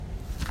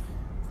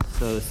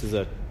So this is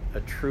a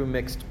true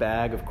mixed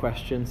bag of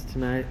questions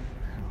tonight.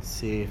 I'll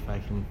see if I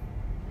can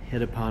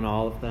hit upon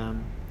all of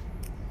them.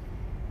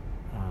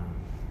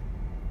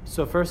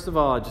 So first of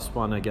all, I just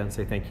want to again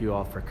say thank you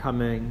all for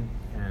coming,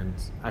 and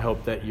I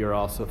hope that you're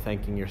also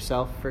thanking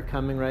yourself for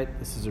coming, right?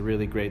 This is a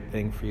really great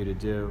thing for you to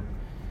do.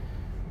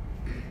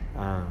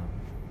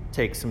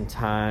 Take some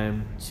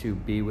time to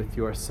be with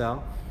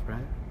yourself,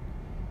 right?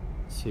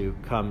 To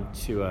come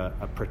to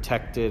a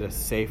protected, a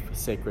safe, a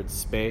sacred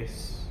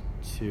space,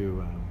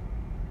 to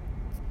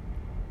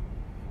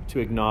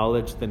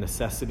acknowledge the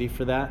necessity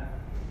for that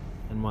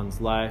in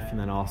one's life, and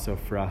then also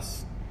for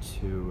us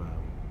to,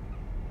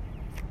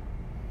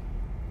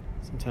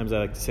 sometimes I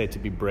like to say to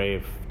be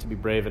brave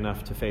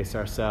enough to face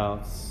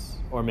ourselves,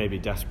 or maybe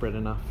desperate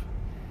enough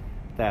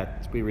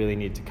that we really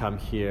need to come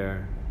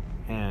here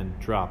and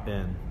drop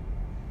in.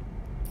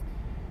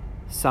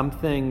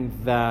 Something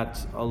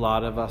that a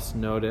lot of us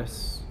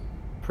notice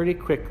pretty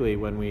quickly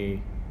when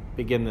we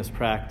begin this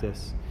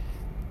practice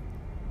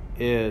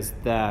is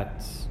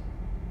that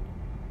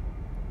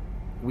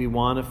we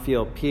want to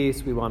feel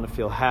peace, we want to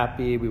feel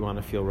happy, we want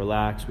to feel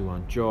relaxed, we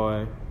want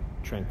joy,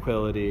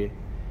 tranquility.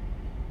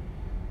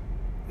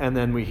 And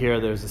then we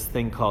hear there's this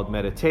thing called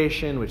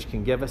meditation, which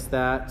can give us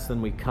that. So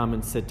then we come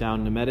and sit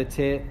down to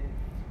meditate.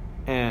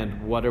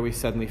 And what are we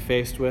suddenly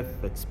faced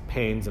with? It's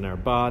pains in our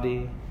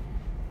body.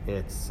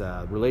 It's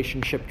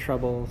relationship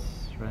troubles,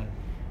 right?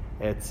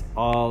 It's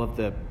all of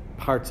the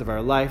parts of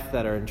our life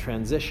that are in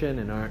transition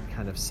and aren't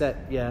kind of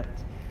set yet.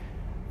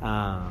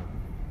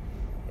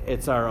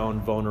 It's our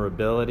own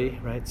vulnerability,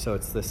 right? So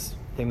it's this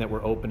thing that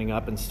we're opening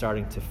up and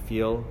starting to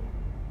feel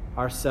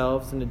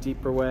ourselves in a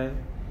deeper way,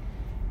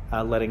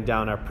 letting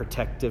down our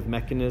protective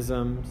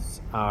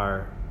mechanisms,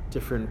 our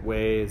different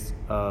ways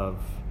of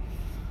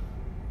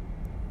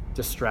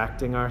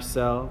distracting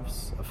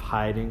ourselves, of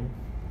hiding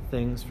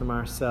things from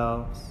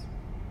ourselves,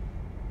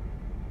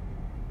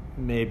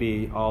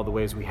 maybe all the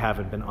ways we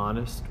haven't been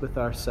honest with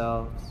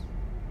ourselves.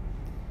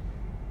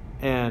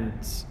 And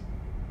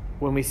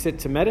when we sit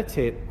to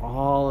meditate,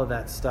 all of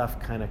that stuff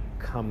kind of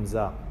comes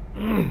up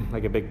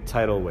like a big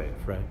tidal wave,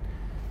 right?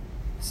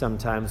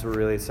 Sometimes we're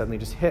really suddenly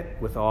just hit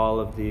with all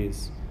of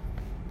these,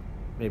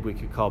 maybe we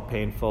could call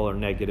painful or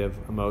negative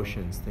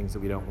emotions, things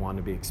that we don't want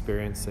to be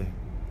experiencing.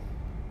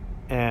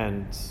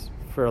 And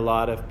for a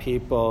lot of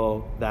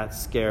people, that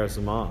scares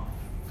them off.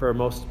 For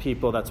most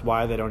people, that's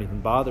why they don't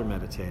even bother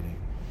meditating,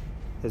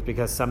 is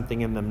because something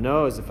in them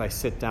knows if I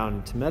sit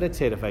down to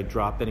meditate, if I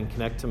drop in and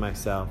connect to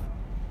myself,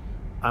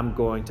 I'm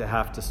going to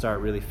have to start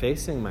really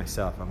facing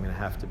myself. I'm going to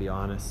have to be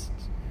honest.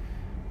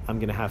 I'm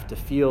going to have to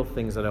feel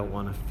things I don't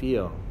want to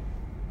feel.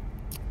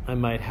 I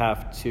might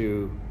have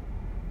to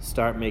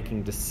start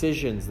making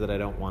decisions that I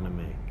don't want to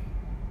make,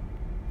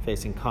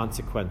 facing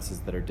consequences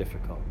that are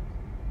difficult.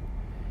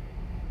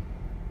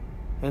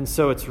 And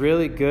so it's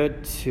really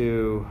good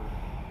to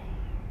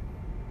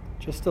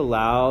just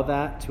allow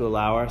that, to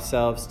allow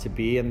ourselves to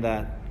be in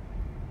that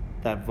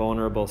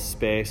vulnerable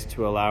space,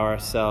 to allow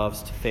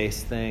ourselves to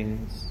face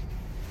things,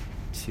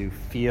 to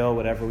feel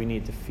whatever we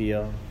need to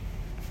feel,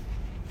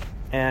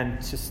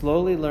 and to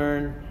slowly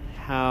learn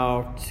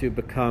how to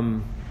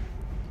become,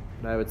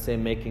 what I would say,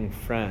 making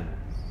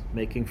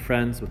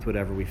friends with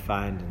whatever we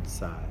find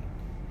inside.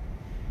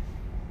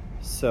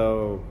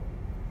 So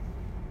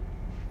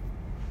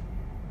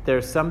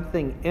there's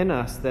something in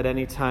us that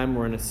anytime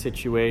we're in a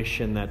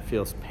situation that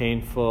feels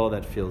painful,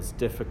 that feels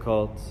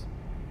difficult,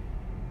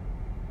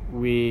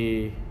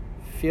 we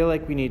feel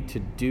like we need to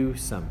do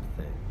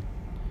something.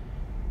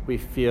 We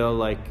feel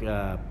like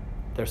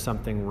there's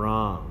something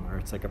wrong, or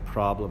it's like a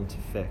problem to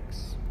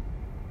fix.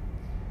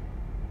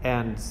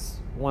 And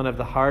one of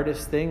the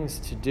hardest things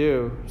to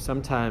do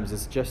sometimes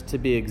is just to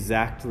be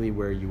exactly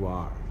where you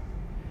are.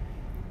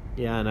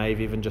 Yeah, and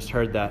I've even just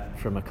heard that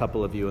from a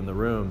couple of you in the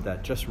room,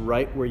 that just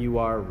right where you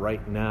are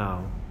right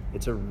now,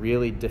 it's a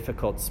really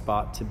difficult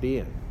spot to be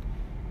in.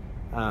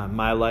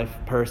 My life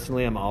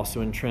personally, I'm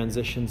also in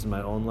transitions in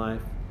my own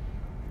life.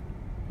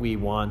 We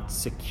want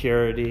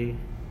security,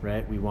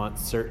 right? We want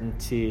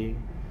certainty,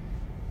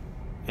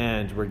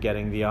 and we're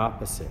getting the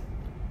opposite.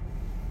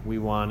 We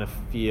want to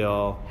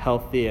feel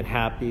healthy and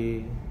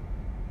happy,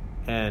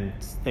 and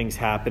things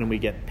happen and we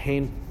get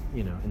pain,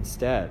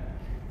 instead.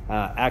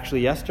 Actually,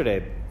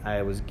 yesterday,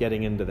 I was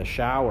getting into the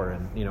shower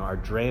and, our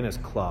drain is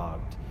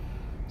clogged.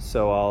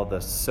 So all the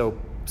soap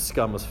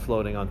scum was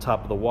floating on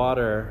top of the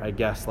water, I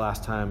guess,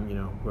 last time,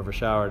 whoever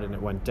showered, and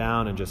it went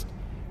down and just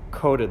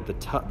coated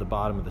the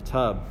bottom of the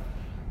tub.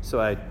 So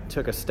I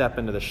took a step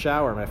into the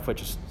shower and my foot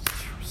just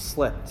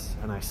slipped,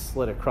 and I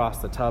slid across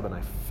the tub and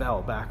I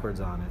fell backwards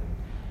on it and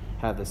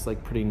had this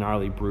like pretty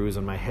gnarly bruise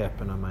on my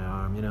hip and on my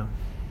arm,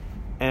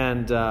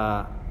 And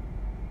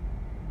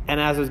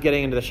as I was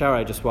getting into the shower,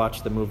 I just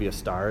watched the movie A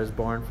Star Is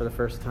Born for the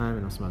first time.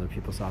 I know some other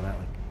people saw that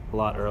a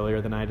lot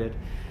earlier than I did.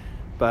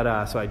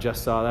 But so I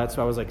just saw that.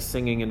 So I was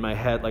singing in my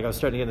head. I was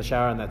starting to get in the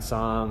shower and that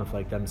song of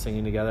them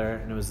singing together.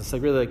 And it was this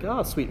really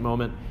sweet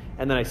moment.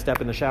 And then I step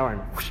in the shower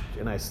and whoosh,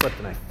 and I slipped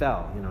and I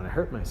fell, and I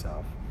hurt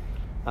myself.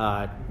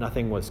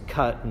 Nothing was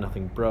cut,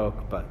 nothing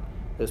broke, but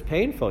was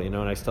painful, and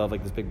I still have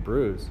like this big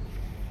bruise.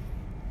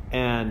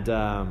 And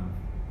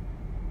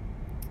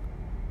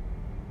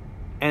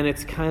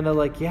it's kind of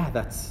like, yeah,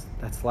 that's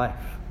life,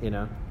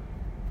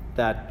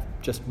 that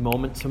just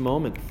moment to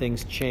moment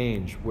things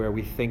change. Where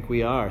we think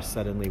we are,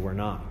 suddenly we're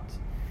not.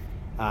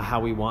 How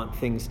we want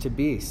things to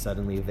be,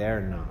 suddenly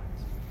they're not.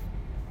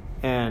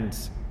 And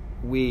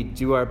we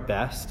do our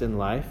best in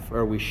life,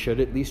 or we should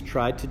at least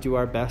try to do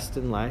our best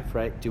in life,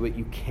 right? Do what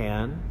you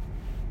can,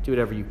 do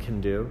whatever you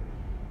can do.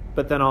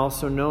 But then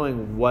also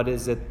knowing what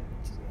is it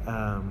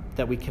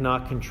that we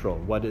cannot control,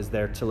 what is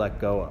there to let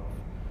go of.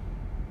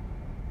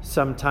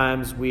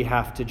 Sometimes we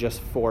have to just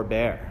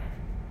forbear,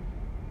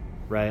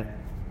 right?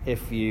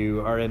 If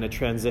you are in a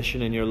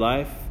transition in your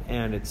life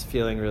and it's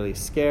feeling really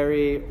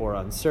scary or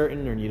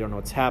uncertain, or you don't know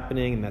what's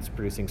happening, and that's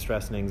producing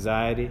stress and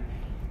anxiety,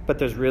 but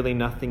there's really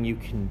nothing you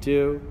can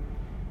do.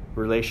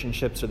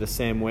 Relationships are the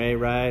same way,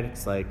 right?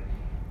 It's like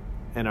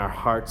in our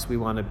hearts we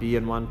want to be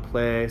in one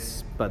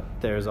place, but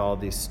there's all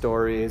these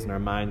stories in our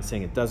mind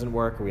saying it doesn't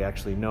work, or we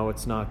actually know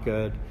it's not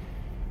good,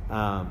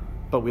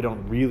 but we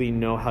don't really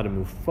know how to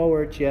move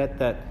forward yet.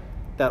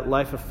 That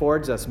life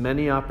affords us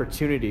many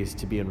opportunities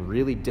to be in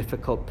really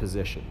difficult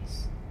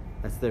positions.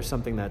 There's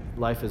something that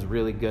life is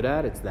really good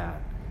at, it's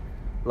that.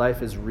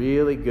 Life is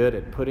really good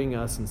at putting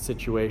us in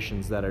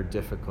situations that are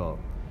difficult,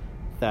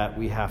 that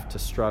we have to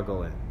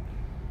struggle in.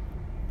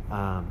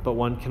 But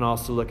one can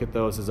also look at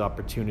those as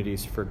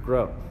opportunities for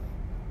growth,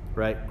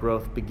 right?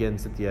 Growth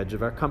begins at the edge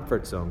of our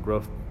comfort zone.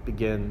 Growth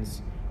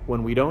begins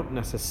when we don't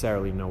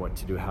necessarily know what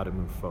to do, how to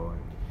move forward.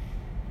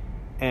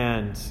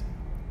 And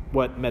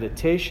what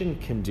meditation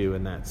can do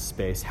in that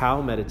space,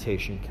 how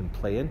meditation can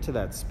play into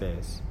that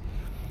space,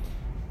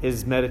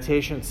 is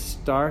meditation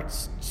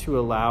starts to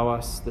allow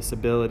us this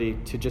ability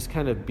to just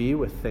kind of be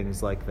with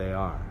things like they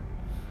are.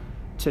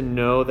 To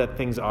know that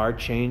things are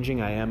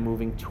changing, I am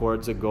moving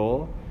towards a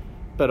goal,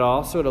 but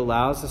also it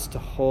allows us to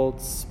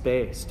hold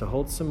space, to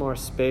hold some more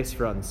space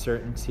for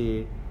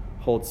uncertainty,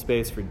 hold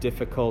space for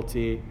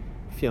difficulty,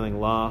 feeling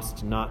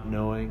lost, not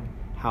knowing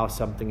how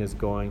something is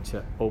going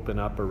to open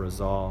up or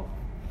resolve.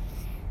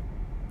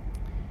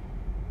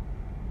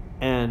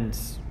 And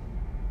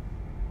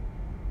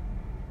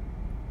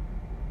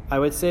I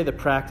would say the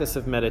practice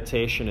of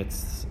meditation,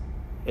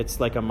 it's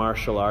like a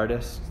martial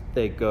artist.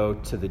 They go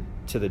to the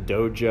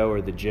dojo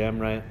or the gym,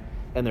 right?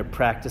 And they're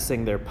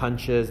practicing their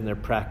punches and they're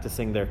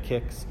practicing their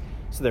kicks.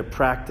 So they're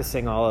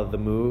practicing all of the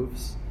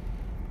moves.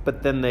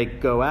 But then they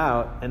go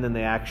out and then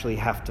they actually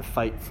have to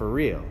fight for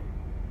real,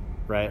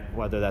 right?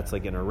 Whether that's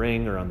like in a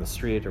ring or on the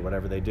street or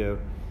whatever they do.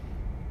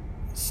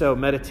 So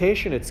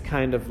meditation, it's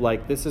kind of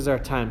like, this is our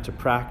time to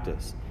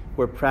practice.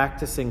 We're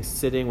practicing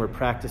sitting, we're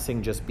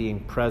practicing just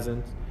being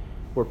present.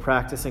 We're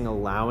practicing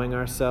allowing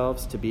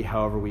ourselves to be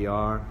however we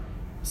are,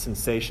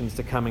 sensations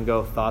to come and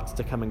go, thoughts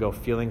to come and go,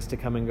 feelings to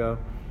come and go.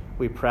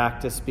 We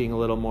practice being a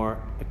little more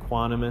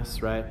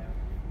equanimous, right?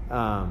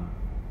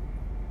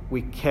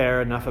 We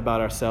care enough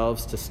about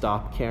ourselves to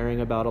stop caring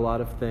about a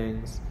lot of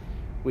things.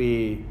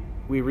 We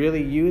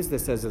really use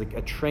this as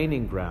a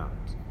training ground.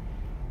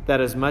 That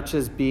as much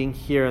as being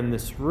here in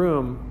this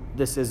room,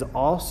 this is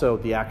also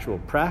the actual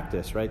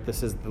practice, right?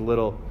 This is the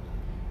little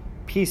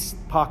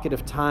pocket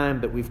of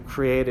time that we've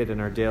created in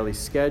our daily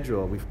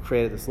schedule. We've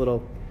created this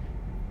little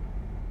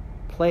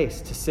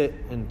place to sit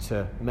and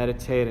to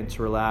meditate and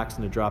to relax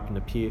and to drop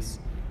into peace.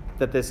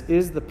 That this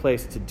is the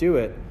place to do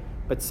it,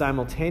 but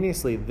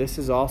simultaneously, this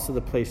is also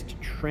the place to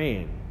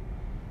train.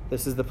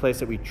 This is the place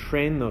that we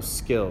train those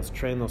skills,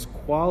 train those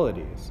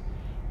qualities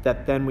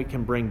that then we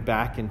can bring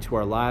back into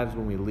our lives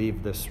when we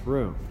leave this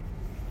room.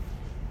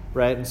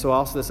 Right? And so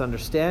also this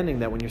understanding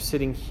that when you're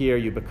sitting here,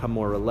 you become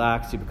more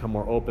relaxed, you become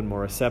more open,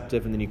 more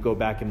receptive, and then you go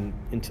back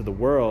into the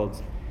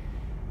world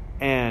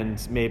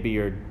and maybe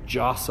you're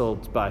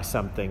jostled by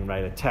something,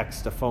 right? A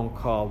text, a phone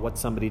call, what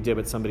somebody did,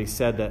 what somebody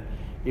said, that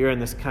you're in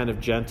this kind of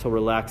gentle,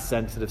 relaxed,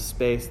 sensitive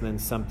space, and then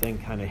something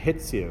kind of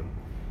hits you.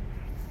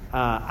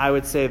 I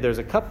would say there's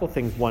a couple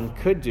things one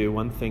could do.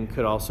 One thing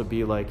could also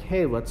be like,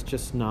 hey, let's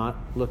just not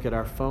look at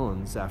our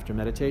phones after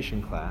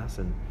meditation class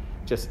and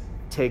just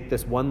take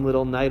this one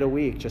little night a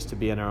week just to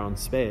be in our own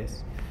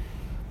space.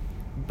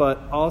 But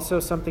also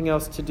something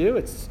else to do,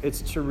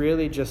 it's to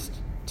really just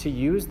to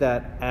use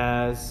that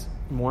as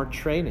more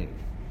training,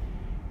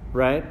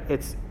 right?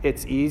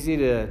 It's easy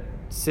to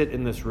sit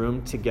in this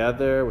room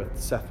together with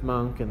Seth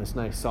Monk and this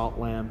nice salt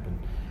lamp and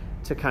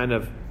to kind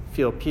of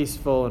feel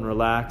peaceful and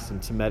relaxed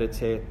and to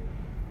meditate.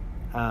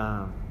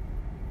 But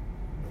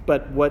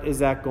what is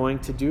that going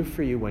to do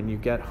for you when you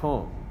get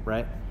home,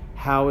 right?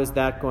 How is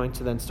that going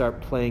to then start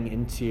playing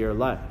into your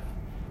life?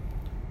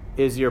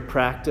 Is your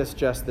practice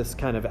just this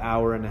kind of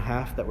hour and a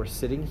half that we're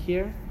sitting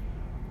here?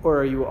 Or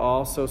are you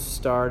also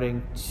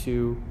starting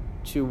to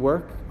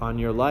work on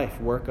your life,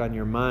 work on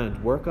your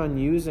mind, work on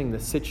using the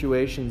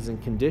situations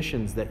and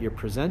conditions that you're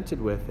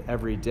presented with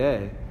every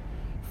day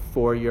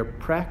for your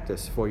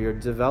practice, for your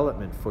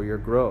development, for your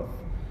growth,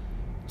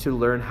 to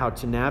learn how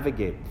to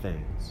navigate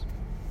things?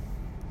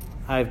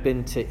 I've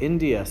been to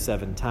India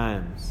 7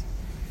 times,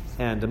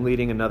 and I'm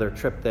leading another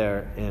trip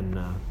there in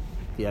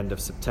the end of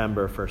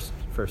September,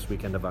 first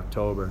weekend of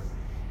October.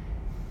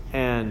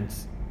 And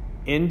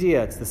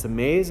India, it's this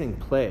amazing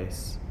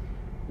place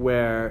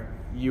where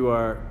you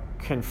are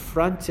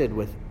confronted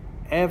with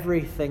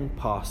everything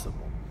possible.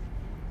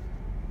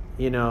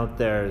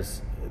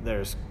 There's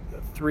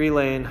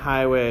 3-lane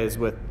highways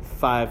with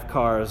 5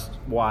 cars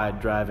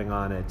wide driving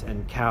on it,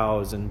 and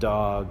cows and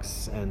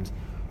dogs, and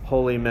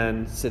holy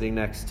men sitting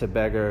next to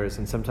beggars,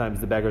 and sometimes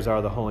the beggars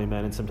are the holy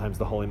men, and sometimes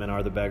the holy men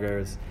are the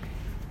beggars.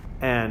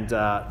 And,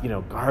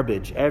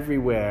 garbage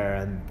everywhere,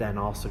 and then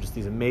also just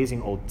these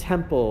amazing old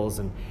temples,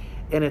 and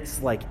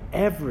it's like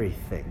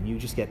everything. You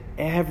just get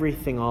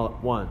everything all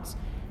at once.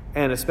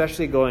 And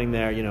especially going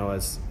there,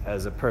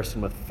 as a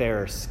person with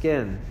fairer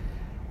skin,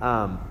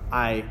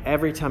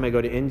 every time I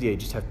go to India, I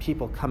just have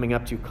people coming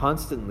up to you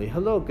constantly.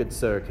 Hello, good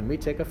sir, can we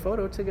take a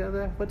photo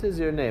together? What is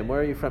your name?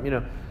 Where are you from?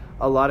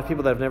 A lot of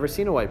people that have never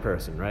seen a white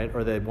person, right?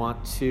 Or they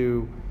want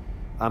to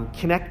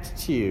connect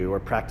to you or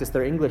practice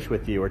their English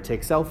with you or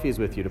take selfies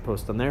with you to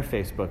post on their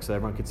Facebook so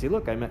everyone can see,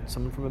 look, I met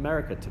someone from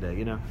America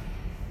today,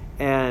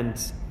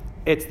 And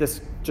it's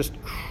this just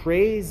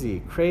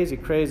crazy, crazy,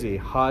 crazy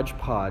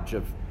hodgepodge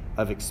of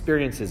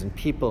experiences and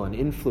people and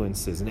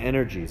influences and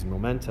energies and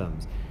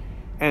momentums.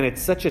 And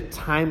it's such a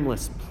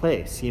timeless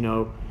place.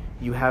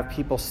 You have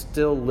people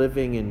still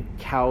living in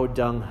cow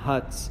dung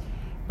huts,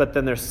 but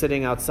then they're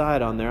sitting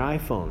outside on their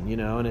iPhone,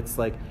 and it's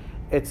like,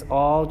 it's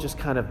all just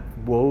kind of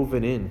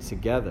woven in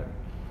together.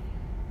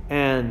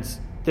 And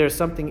there's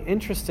something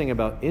interesting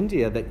about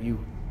India that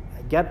you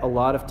get a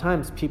lot of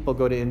times. People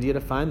go to India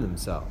to find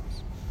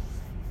themselves,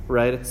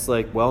 right? It's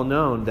like well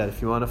known that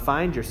if you want to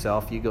find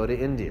yourself, you go to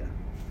India,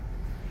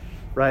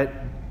 right?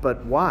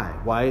 But why?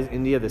 Why is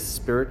India this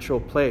spiritual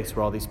place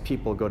where all these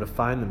people go to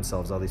find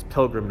themselves, all these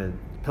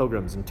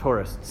pilgrims and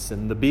tourists?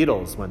 And the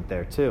Beatles went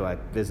there too. I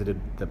visited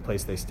the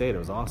place they stayed. It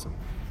was awesome,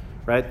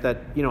 right? That,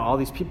 all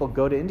these people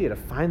go to India to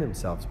find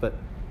themselves. But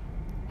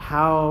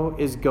how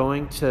is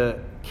going to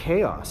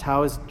chaos?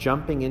 How is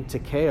jumping into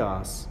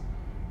chaos?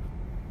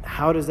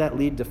 How does that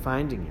lead to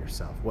finding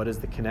yourself? What is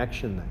the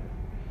connection there?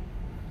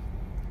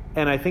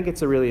 And I think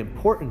it's a really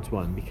important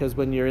one, because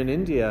when you're in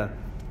India,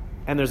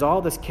 and there's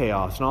all this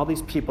chaos and all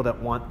these people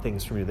that want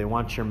things from you. They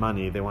want your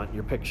money. They want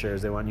your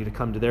pictures. They want you to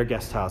come to their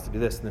guest house to do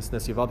this and this and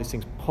this. You have all these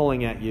things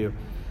pulling at you.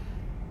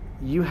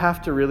 You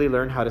have to really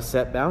learn how to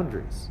set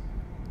boundaries.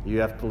 You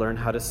have to learn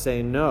how to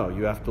say no.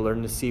 You have to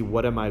learn to see,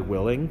 what am I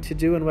willing to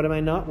do and what am I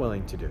not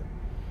willing to do?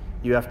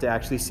 You have to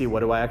actually see, what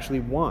do I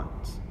actually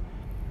want?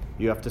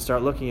 You have to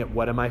start looking at,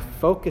 what am I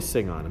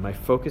focusing on? Am I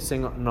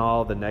focusing on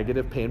all the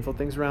negative, painful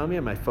things around me?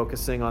 Am I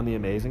focusing on the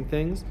amazing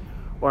things?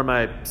 Or am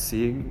I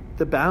seeing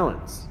the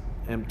balance?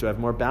 And to have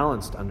more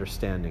balanced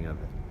understanding of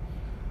it.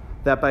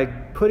 That by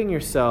putting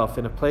yourself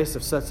in a place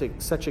of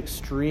such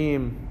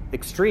extremes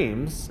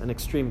and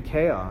extreme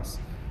chaos,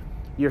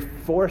 you're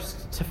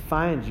forced to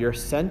find your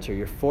center.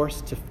 You're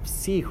forced to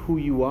see who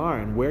you are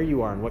and where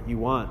you are and what you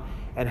want,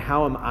 and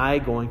how am I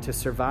going to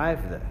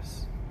survive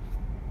this?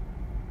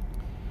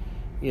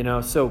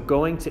 So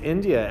going to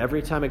India,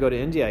 every time I go to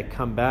India, I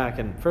come back,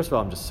 and first of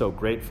all, I'm just so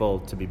grateful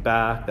to be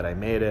back, that I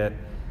made it,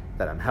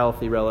 that I'm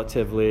healthy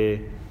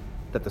relatively,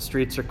 that the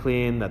streets are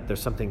clean, that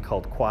there's something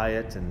called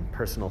quiet and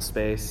personal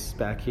space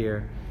back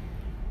here,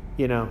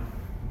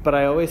 But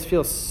I always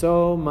feel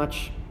so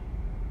much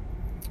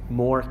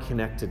more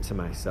connected to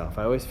myself.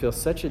 I always feel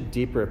such a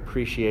deeper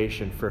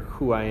appreciation for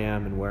who I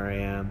am and where I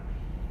am.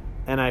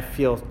 And I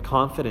feel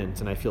confident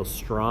and I feel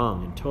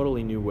strong in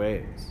totally new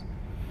ways.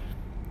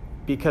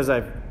 Because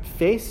I've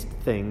faced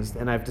things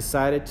and I've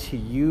decided to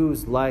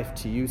use life,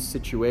 to use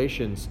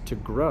situations to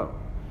grow.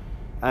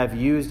 I've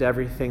used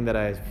everything that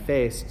I've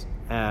faced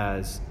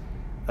as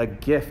a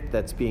gift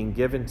that's being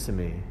given to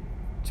me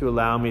to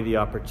allow me the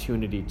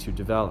opportunity to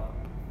develop.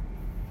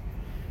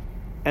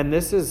 And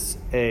this is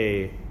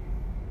an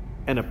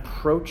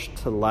approach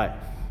to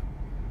life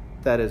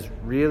that is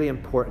really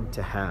important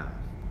to have,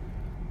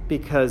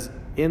 because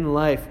in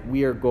life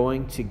we are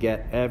going to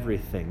get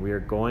everything. We are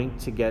going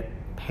to get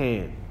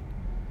pain.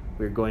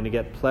 We're going to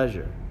get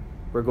pleasure.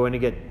 We're going to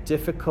get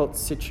difficult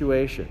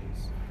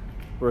situations.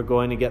 We're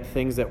going to get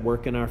things that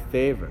work in our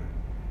favor.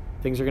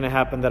 Things are going to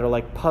happen that are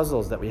like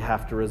puzzles that we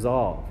have to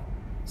resolve.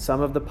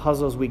 Some of the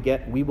puzzles we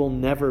get, we will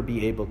never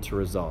be able to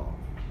resolve.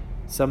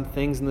 Some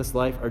things in this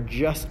life are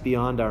just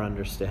beyond our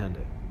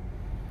understanding.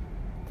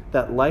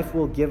 That life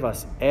will give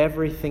us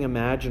everything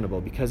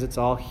imaginable because it's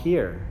all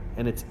here,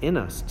 and it's in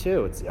us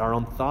too. It's our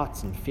own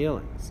thoughts and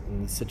feelings in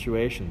these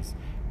situations.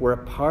 We're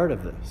a part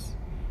of this.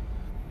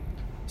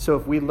 So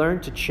if we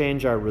learn to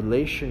change our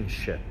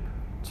relationship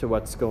to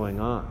what's going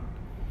on,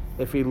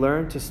 if we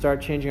learn to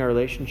start changing our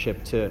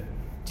relationship to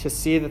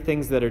see the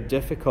things that are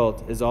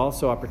difficult as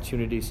also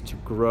opportunities to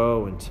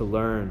grow and to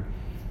learn.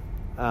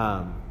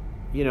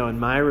 In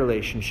my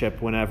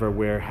relationship, whenever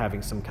we're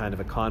having some kind of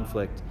a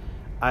conflict,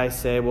 I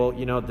say, well,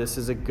 this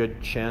is a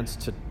good chance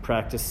to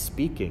practice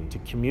speaking, to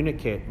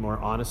communicate more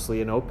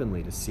honestly and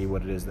openly, to see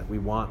what it is that we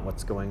want,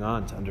 what's going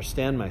on, to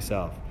understand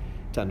myself,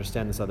 to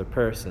understand this other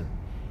person.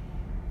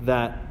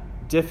 That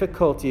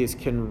difficulties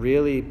can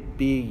really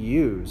be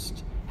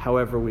used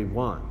however we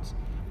want.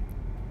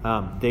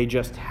 They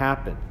just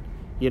happen.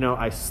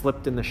 I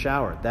slipped in the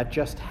shower. That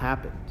just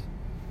happened,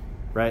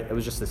 right? It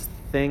was just this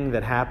thing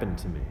that happened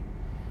to me.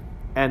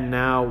 And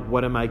now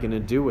what am I going to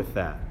do with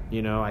that?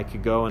 I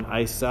could go and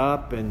ice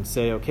up and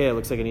say, okay, it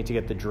looks like I need to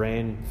get the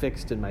drain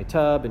fixed in my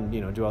tub and,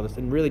 do all this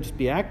and really just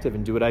be active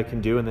and do what I can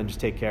do and then just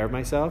take care of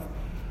myself.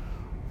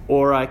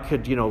 Or I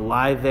could,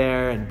 lie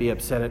there and be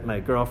upset at my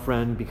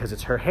girlfriend because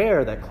it's her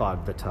hair that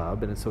clogged the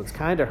tub, and so it's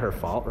kind of her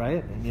fault,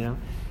 right? And,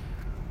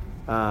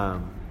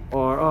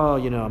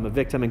 I'm a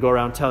victim and go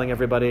around telling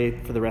everybody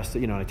for the rest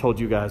of, I told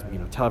you guys,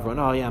 tell everyone,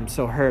 oh yeah, I'm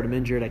so hurt, I'm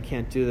injured, I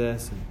can't do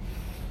this,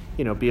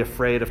 and, be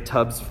afraid of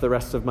tubs for the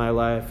rest of my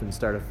life and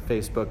start a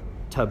Facebook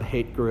tub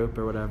hate group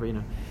or whatever,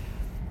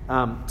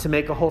 to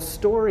make a whole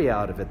story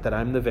out of it that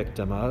I'm the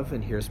victim of,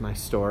 and here's my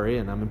story,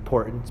 and I'm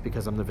important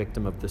because I'm the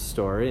victim of this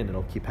story, and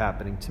it'll keep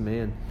happening to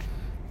me,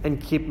 and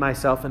keep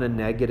myself in a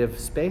negative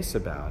space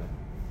about it.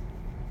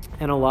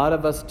 And a lot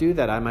of us do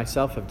that. I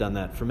myself have done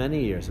that for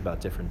many years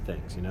about different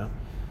things,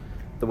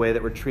 the way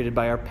that we're treated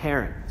by our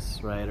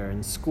parents, right, or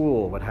in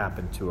school, what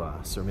happened to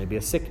us, or maybe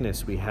a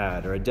sickness we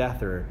had, or a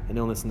death, or an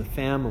illness in the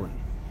family,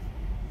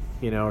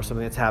 or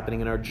something that's happening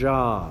in our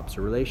jobs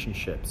or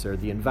relationships or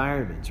the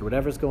environment or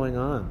whatever's going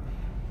on.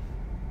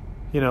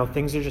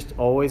 Things are just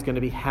always going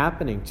to be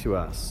happening to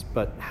us,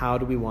 but how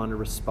do we want to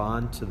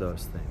respond to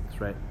those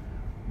things, right?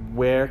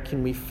 Where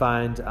can we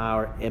find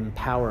our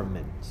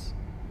empowerment,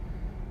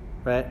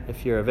 right?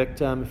 If you're a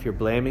victim, if you're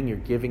blaming, you're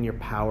giving your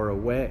power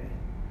away.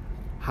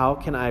 How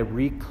can I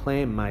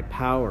reclaim my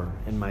power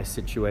in my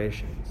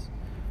situations?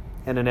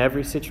 And in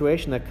every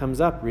situation that comes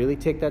up, really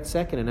take that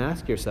second and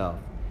ask yourself,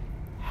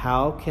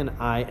 how can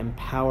I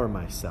empower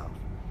myself?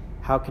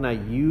 How can I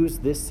use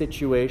this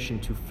situation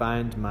to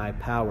find my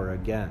power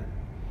again?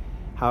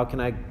 How can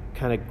I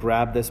kind of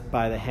grab this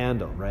by the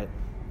handle, right?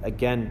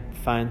 Again,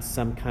 find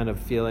some kind of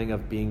feeling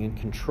of being in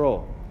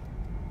control.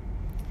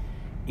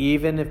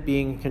 Even if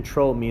being in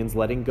control means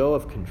letting go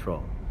of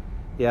control.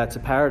 Yeah, it's a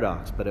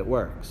paradox, but it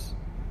works.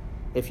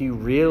 If you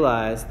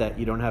realize that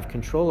you don't have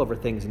control over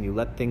things and you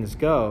let things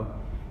go,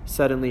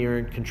 suddenly you're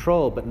in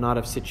control, but not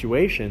of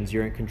situations.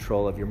 You're in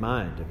control of your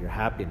mind, of your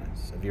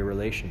happiness, of your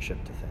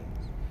relationship to things.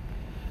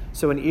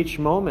 So in each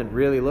moment,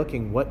 really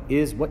looking, what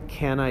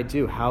can I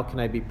do? How can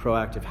I be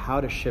proactive?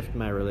 How to shift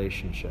my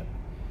relationship?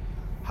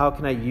 How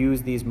can I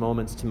use these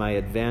moments to my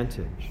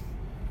advantage?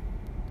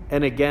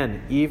 And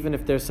again, even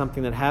if there's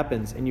something that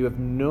happens and you have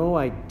no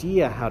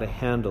idea how to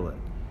handle it,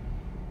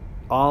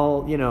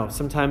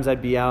 sometimes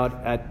I'd be out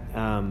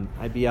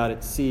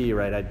at sea,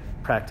 right? I'd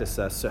practice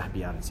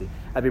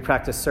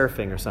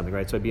surfing or something,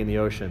 right? So I'd be in the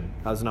ocean.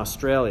 I was in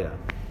Australia,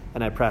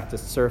 and I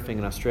practiced surfing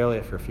in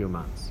Australia for a few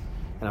months,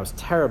 and I was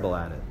terrible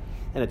at it.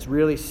 And it's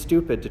really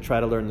stupid to try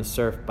to learn to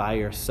surf by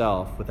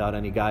yourself without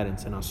any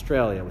guidance in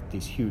Australia with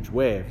these huge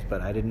waves,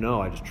 but I didn't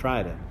know, I just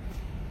tried it.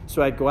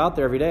 So I'd go out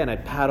there every day, and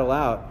I'd paddle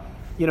out,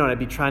 and I'd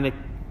be trying to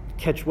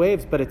catch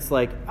waves, but it's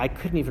like I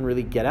couldn't even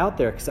really get out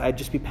there because I'd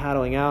just be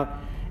paddling out,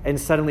 and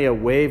suddenly a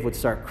wave would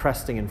start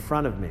cresting in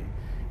front of me.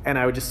 And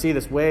I would just see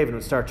this wave and it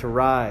would start to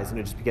rise and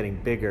it would just be getting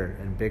bigger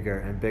and bigger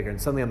and bigger.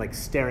 And suddenly I'm like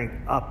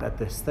staring up at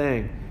this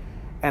thing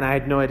and I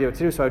had no idea what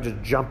to do. So I would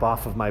just jump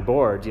off of my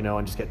board,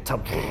 and just get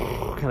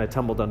kind of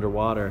tumbled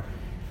underwater.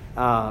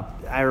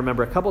 I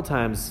remember a couple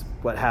times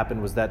what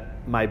happened was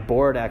that my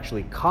board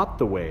actually caught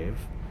the wave,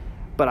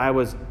 but I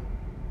was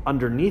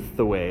underneath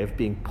the wave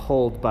being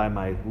pulled by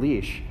my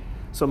leash.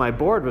 So my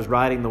board was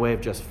riding the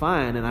wave just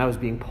fine and I was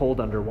being pulled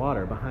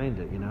underwater behind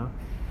it,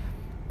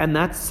 And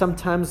that's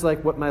sometimes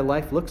like what my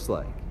life looks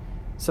like.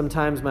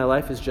 Sometimes my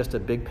life is just a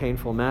big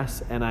painful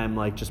mess and I'm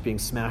like just being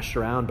smashed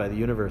around by the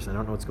universe and I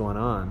don't know what's going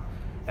on.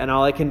 And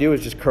all I can do is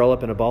just curl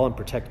up in a ball and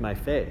protect my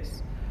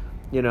face,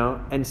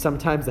 And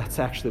sometimes that's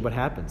actually what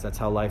happens. That's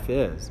how life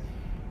is.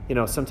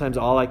 Sometimes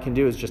all I can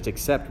do is just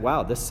accept,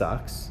 wow, this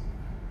sucks.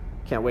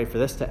 Can't wait for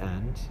this to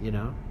end,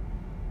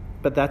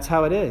 But that's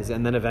how it is.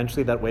 And then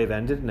eventually that wave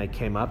ended and I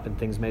came up and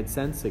things made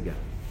sense again.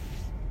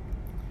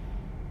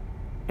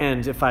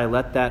 And if I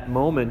let that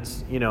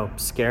moment,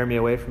 scare me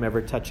away from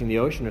ever touching the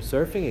ocean or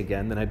surfing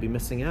again, then I'd be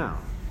missing out.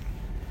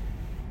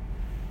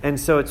 And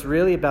so it's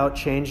really about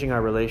changing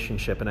our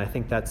relationship, and I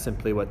think that's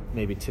simply what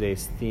maybe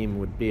today's theme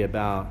would be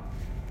about.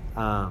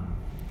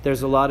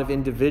 There's a lot of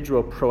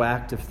individual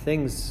proactive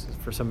things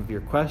for some of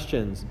your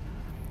questions,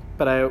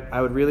 but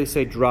I would really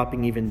say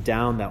dropping even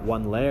down that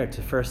one layer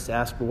to first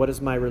ask, well, what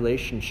is my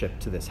relationship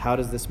to this? How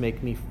does this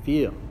make me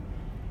feel,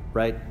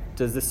 right?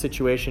 Does this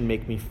situation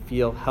make me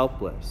feel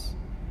helpless,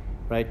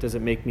 right? Does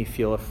it make me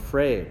feel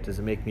afraid? Does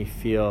it make me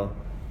feel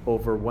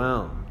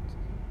overwhelmed?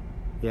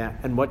 Yeah,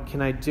 and what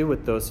can I do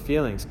with those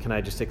feelings? Can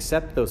I just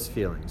accept those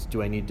feelings?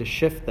 Do I need to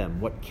shift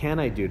them? What can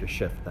I do to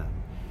shift them?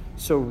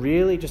 So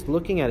really just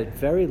looking at it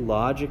very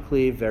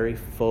logically, very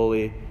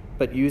fully,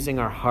 but using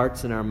our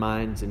hearts and our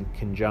minds in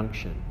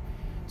conjunction.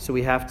 So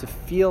we have to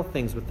feel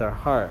things with our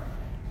heart,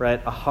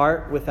 right? A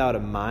heart without a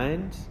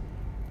mind,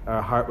 or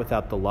a heart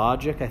without the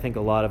logic. I think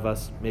a lot of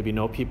us maybe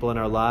know people in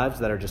our lives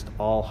that are just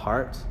all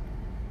heart,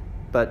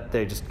 but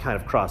they just kind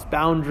of cross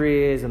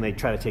boundaries and they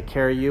try to take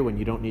care of you when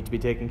you don't need to be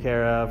taken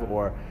care of,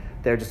 or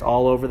they're just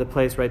all over the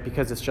place, right?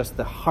 Because it's just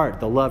the heart,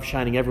 the love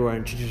shining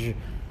everywhere,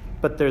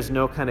 but there's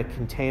no kind of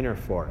container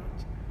for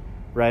it,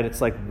 right?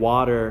 It's like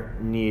water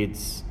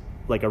needs,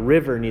 like a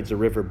river needs a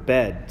river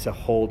bed to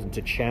hold and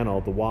to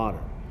channel the water.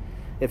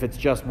 If it's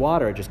just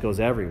water, it just goes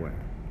everywhere.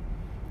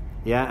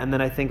 Yeah, and then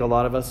I think a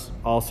lot of us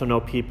also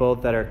know people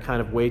that are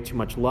kind of way too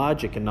much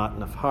logic and not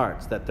enough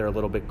hearts, that they're a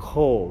little bit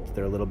cold,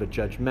 they're a little bit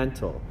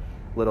judgmental,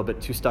 a little bit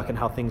too stuck in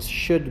how things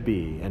should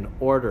be and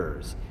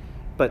orders,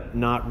 but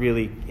not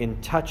really in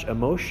touch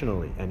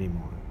emotionally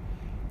anymore,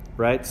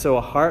 right? So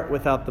a heart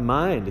without the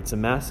mind, it's a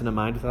mess, and a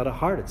mind without a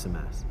heart, it's a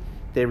mess.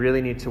 They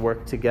really need to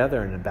work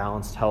together in a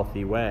balanced,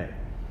 healthy way.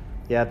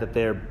 Yeah, that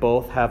they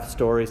both have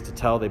stories to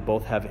tell, they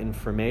both have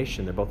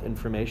information, they're both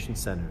information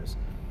centers,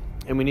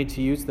 and we need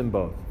to use them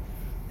both.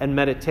 And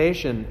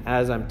meditation,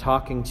 as I'm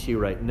talking to you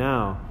right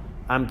now,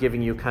 I'm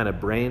giving you kind of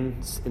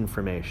brain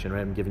information, right?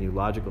 I'm giving you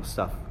logical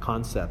stuff,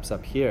 concepts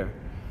up here.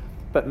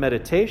 But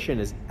meditation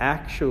is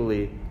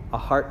actually a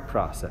heart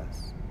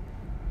process.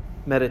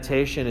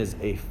 Meditation is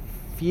a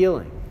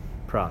feeling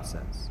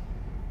process.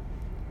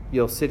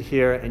 You'll sit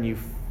here and you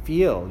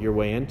feel your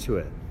way into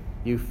it.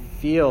 You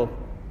feel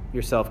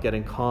yourself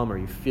getting calmer.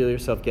 You feel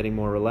yourself getting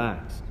more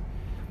relaxed.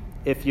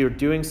 If you're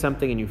doing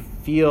something and you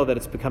feel that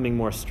it's becoming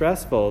more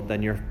stressful,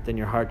 then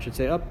your heart should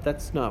say, oh,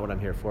 that's not what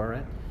I'm here for,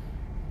 right?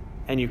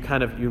 And you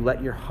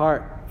let your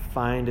heart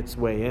find its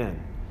way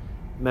in.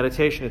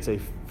 Meditation, it's a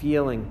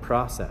feeling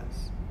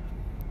process.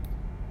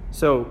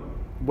 So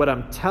what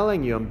I'm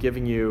telling you, I'm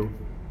giving you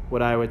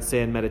what I would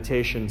say in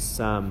meditation,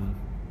 some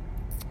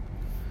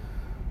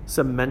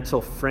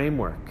mental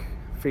framework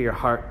for your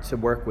heart to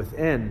work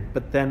within.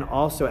 But then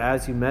also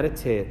as you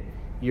meditate,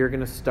 you're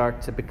going to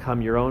start to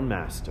become your own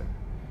master.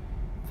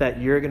 That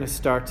you're going to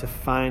start to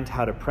find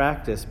how to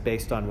practice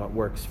based on what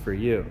works for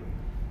you.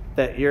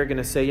 That you're going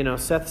to say,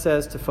 Seth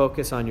says to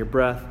focus on your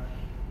breath,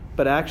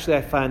 but actually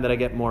I find that I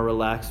get more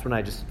relaxed when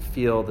I just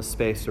feel the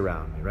space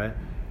around me, right?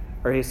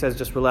 Or he says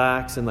just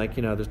relax and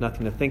there's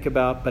nothing to think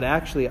about, but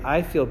actually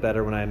I feel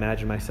better when I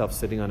imagine myself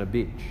sitting on a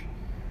beach,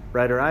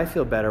 right? Or I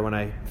feel better when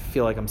I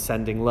feel like I'm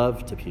sending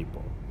love to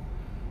people.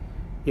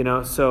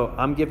 So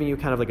I'm giving you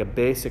kind of like a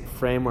basic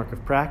framework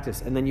of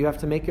practice, and then you have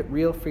to make it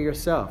real for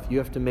yourself. You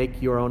have to make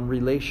your own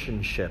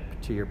relationship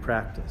to your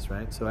practice,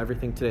 right? So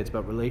everything today, it's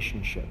about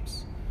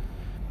relationships.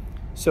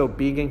 So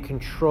being in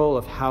control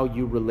of how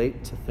you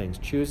relate to things,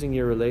 choosing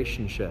your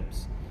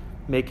relationships,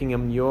 making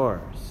them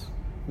yours,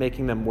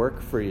 making them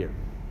work for you.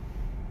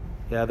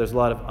 Yeah, there's a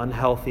lot of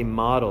unhealthy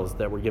models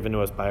that were given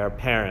to us by our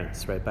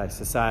parents, right? By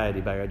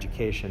society, by our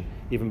education,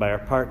 even by our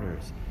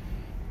partners.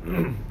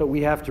 But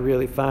we have to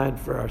really find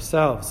for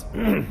ourselves,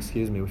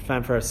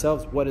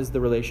 what is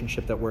the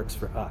relationship that works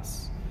for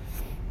us.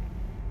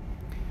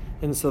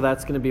 And so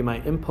that's going to be my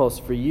impulse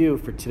for you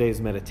for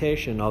today's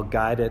meditation. I'll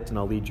guide it and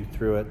I'll lead you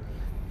through it.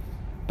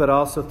 But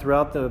also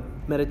throughout the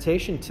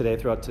meditation today,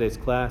 throughout today's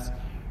class,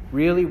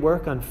 really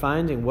work on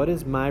finding what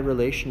is my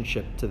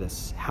relationship to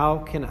this. How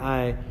can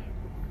I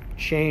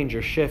change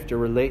or shift or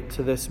relate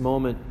to this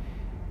moment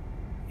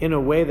in a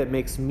way that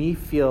makes me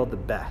feel the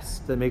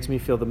best, that makes me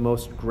feel the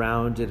most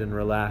grounded and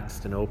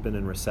relaxed and open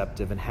and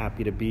receptive and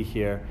happy to be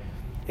here,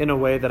 in a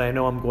way that I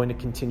know I'm going to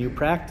continue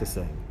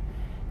practicing,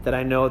 that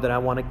I know that I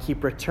want to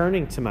keep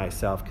returning to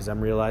myself because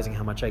I'm realizing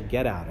how much I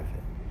get out of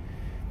it,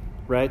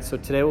 right? So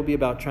today will be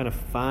about trying to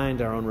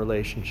find our own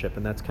relationship,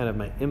 and that's kind of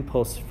my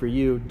impulse for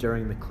you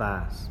during the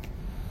class.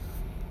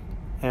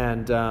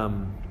 And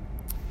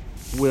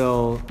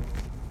we'll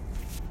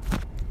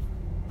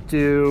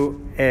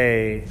do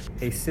a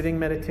sitting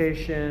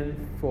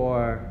meditation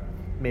for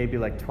maybe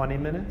like 20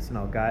 minutes, and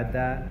I'll guide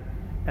that.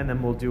 And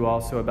then we'll do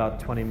also about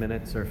 20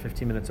 minutes or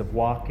 15 minutes of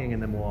walking,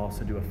 and then we'll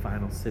also do a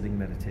final sitting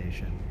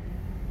meditation.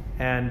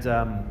 And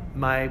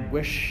my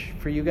wish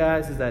for you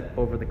guys is that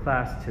over the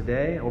class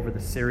today, over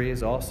the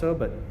series also,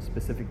 but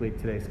specifically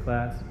today's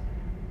class,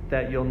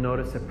 that you'll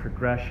notice a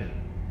progression.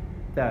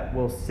 That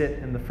we'll sit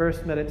in the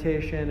first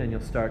meditation and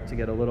you'll start to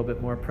get a little bit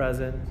more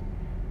present.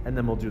 And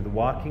then we'll do the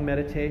walking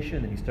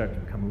meditation, and you start to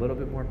become a little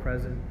bit more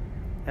present.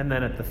 And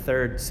then at the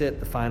third sit,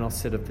 the final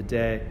sit of the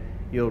day,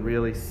 you'll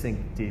really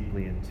sink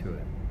deeply into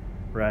it,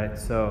 right?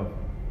 So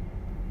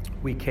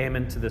we came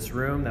into this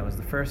room, that was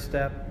the first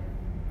step.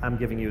 I'm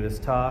giving you this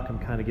talk, I'm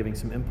kind of giving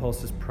some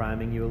impulses,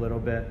 priming you a little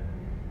bit.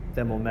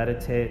 Then we'll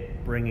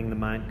meditate, bringing the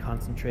mind,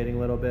 concentrating a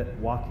little bit.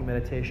 Walking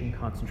meditation,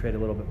 concentrate a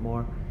little bit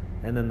more.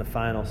 And then the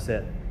final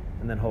sit.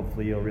 And then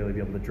hopefully you'll really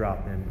be able to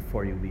drop in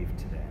before you leave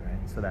today,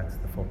 right? So that's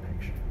the full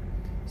picture.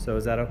 So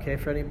is that okay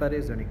for anybody?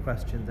 Is there any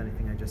questions,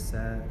 anything I just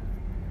said?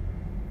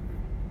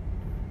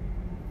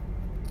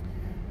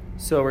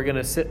 So we're going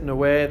to sit in a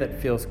way that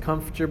feels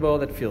comfortable,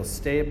 that feels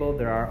stable.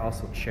 There are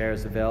also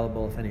chairs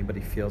available if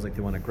anybody feels like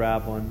they want to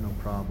grab one, no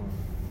problem.